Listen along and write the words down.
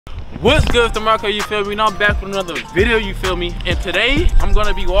What's good, Damarcco, you feel me? Now I'm back with another video, you feel me? And today, I'm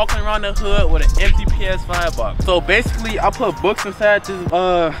gonna be walking around the hood with an empty PS5 box. So basically, I put books inside this,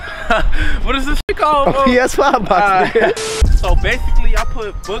 what is this shit called? A PS5 box. So basically, I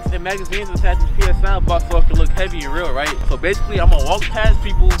put books and magazines inside this PS5 box so it can look heavy and real, right? So basically, I'm gonna walk past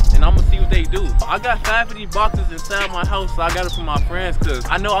people and I'm gonna see what they do. I got 5 of these boxes inside my house, so I got it for my friends, cause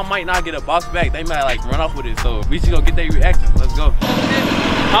I know I might not get a box back. They might like run off with it, so we should go get their reactions. Let's go.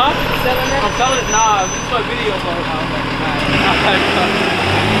 Huh? Selling it? I'm selling it? Nah, we just put a video for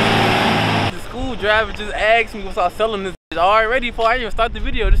it. The school driver just asked me to start selling this already before I even start the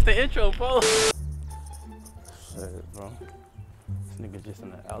video. This is the intro, bro. Shit, bro. This nigga just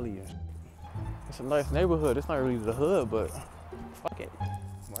in the alley. It's a nice neighborhood. It's not really the hood, but fuck it.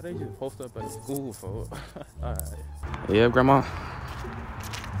 Why they just post up at the school for? Alright. Yeah, grandma.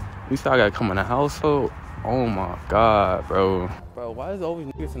 You said I gotta come in the household. Oh my god, bro. Bro, why is there always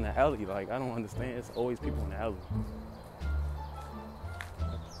niggas in the alley? Like, I don't understand. It's always people in the alley.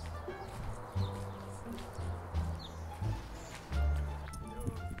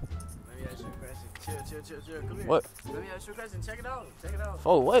 Let me ask you a question. Chill. Come here. What? Let me ask you a question. Check it out.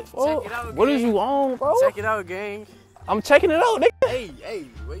 Oh, what? Check it out, What gang. is you on, bro? Check it out, gang. I'm checking it out, nigga. Hey,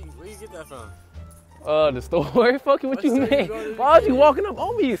 where you get that from? The store? Fucking what you store you mean? go to? Why is you walking up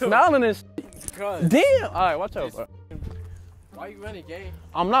on me smiling and shit? Cause Damn! Alright, watch out, bro. why you running, gang?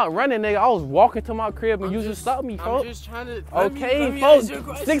 I'm not running, nigga. I was walking to my crib and you just stopped me, I'm folks. just trying to. Okay, folks.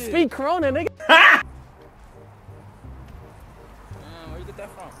 6 feet corona, nigga. Where you get that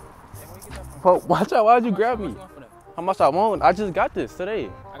from? Hey, where you get that from? Folks, watch out. Why'd you grab How me? much you want for that? How much I want? I just got this today.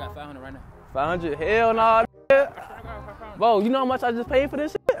 I got 500 right now. 500? Hell nah, nigga. Bro, you know how much I just paid for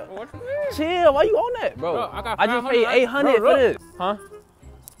this shit? What you mean? Chill, why you on that, bro? Bro, I got I just paid 500, 800 bro, for this. Huh?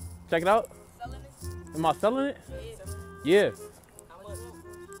 Check it out. Am I selling it? Yeah.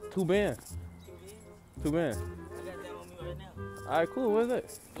 2 bands. 2 bands. Alright, cool. Where's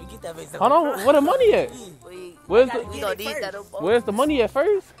it? You get that face. Hold on. Where the money at? Where's the Where's the money at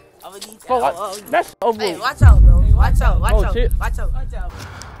first? I'm gonna need that. Bro, that's over. Hey, watch out, bro. Watch out. Watch Oh, out. shit. Watch out. Watch out.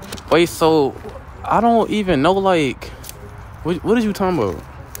 Wait, so I don't even know, like, what are you talking about?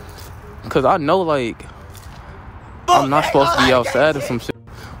 Because I know, like, I'm not supposed to be outside or some shit.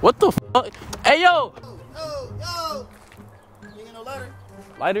 What the fuck? Hey, yo! Yo! You ain't got no lighter?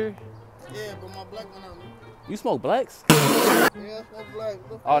 Lighter? Yeah, but my black one on me. You smoke blacks? Yeah, I smoke black.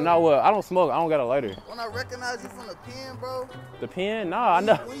 Oh, no, well, I don't smoke. I don't got a lighter. When I recognize you from the pen, bro. The pen? Nah, I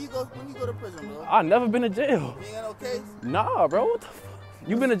know. When you go to prison, bro? I never been to jail. You ain't got no case? Nah, bro. What the fuck?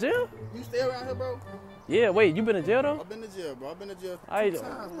 You been to jail? You stay around here, bro? Yeah, wait, you been to jail, though? I've been to jail, bro. I've been to jail 2 I-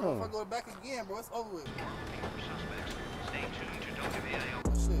 times, bro. If I go back again, bro, it's over with.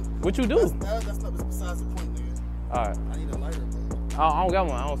 Shit. What you do? That's not besides the point, nigga. All right. I need a lighter, bro. I don't got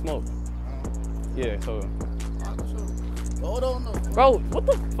one. I don't smoke. Yeah, so. Alright, for sure. Hold on, no. Bro, what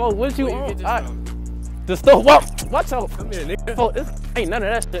the fuck? What you Where you on? get this Alright. from? The store. Whoa, watch out. Come here, nigga. Fuck, this ain't none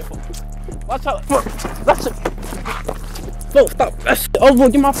of that shit. Fuck. Watch out. Fuck. That shit. Fuck, stop. That shit over.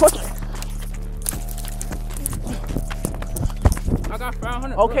 Get my fucking. I got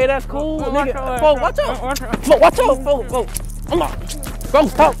 500. Okay, that's cool, Bro, nigga. watch Fuck, out. watch out. Watch out. Fuck, watch out. Fuck. Come on. Bro,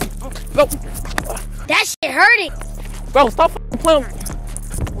 stop. Bro, That shit hurting. bro, stop fucking playing.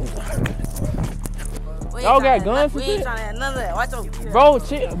 Y'all got guns and We ain't shit? trying to have none of that. Watch out. Bro,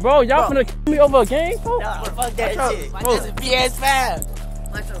 chill. Bro, y'all finna kill me over a game, folks? Nah, fuck that out. shit. Bro. That's a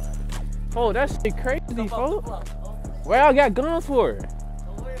PS5. Watch out. Oh, that shit crazy, folks. Where y'all got guns for?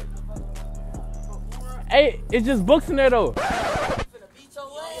 Hey, it's just books in there, though.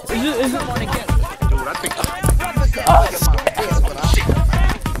 It's just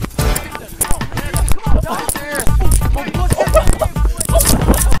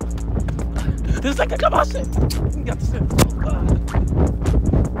this like a come on shit. You got the shit.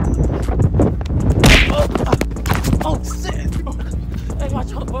 Oh shit. Hey,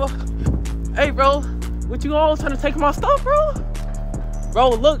 watch out, bro. Hey, bro. What you all trying to take my stuff, bro? Bro,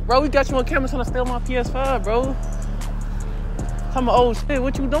 look, bro, we got you on camera trying to steal my PS5, bro. Talking about, oh shit,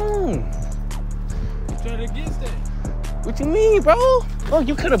 what you doing? Trying to get that. What you mean, bro? Look,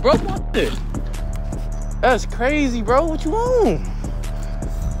 you could have broke my shit. That's crazy, bro. What you on?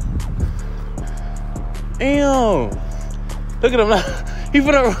 Damn. Look at him now. He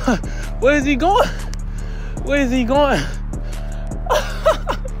finna run. Where is he going? Where is he going?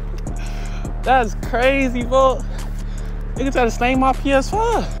 That's crazy, bro. Nigga try to stain my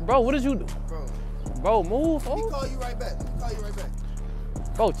PS5. Bro, what did you do? Bro, move, Let me folks. call you right back.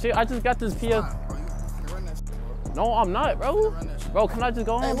 Bro, chill. I just got this PS. Bro, you finna run that shit, bro. No, I'm not, bro. Run that shit. Bro, can I just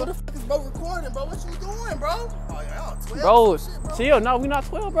go Hey, home? what the fuck is bro recording, bro? What you doing, bro? Oh, yeah, y'all Bro, chill. No, we not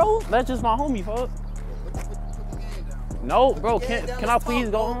 12, bro. That's just my homie, folks. Put the game down. No, bro. Put the game Can down, I let's please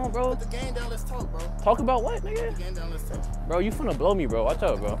talk, go home, bro? Put the game down, let's talk, bro. Talk about what, nigga? Put the game down, let's talk. Bro, you finna blow me, bro. Watch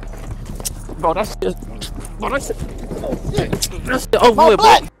out, bro. Bro, that's just. Bro, that's shit. That's shit over with,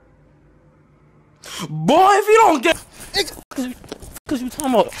 bro. Boy, if you don't get. Cause you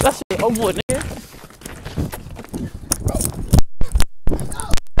talking about that shit over with, nigga.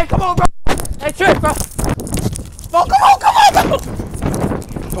 Hey, come on, bro. Hey, Trick, bro. Bro, come on, bro.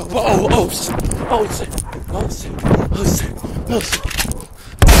 Bro, oh shit. Oh shit. Oh shit. Oh shit. Oh shit.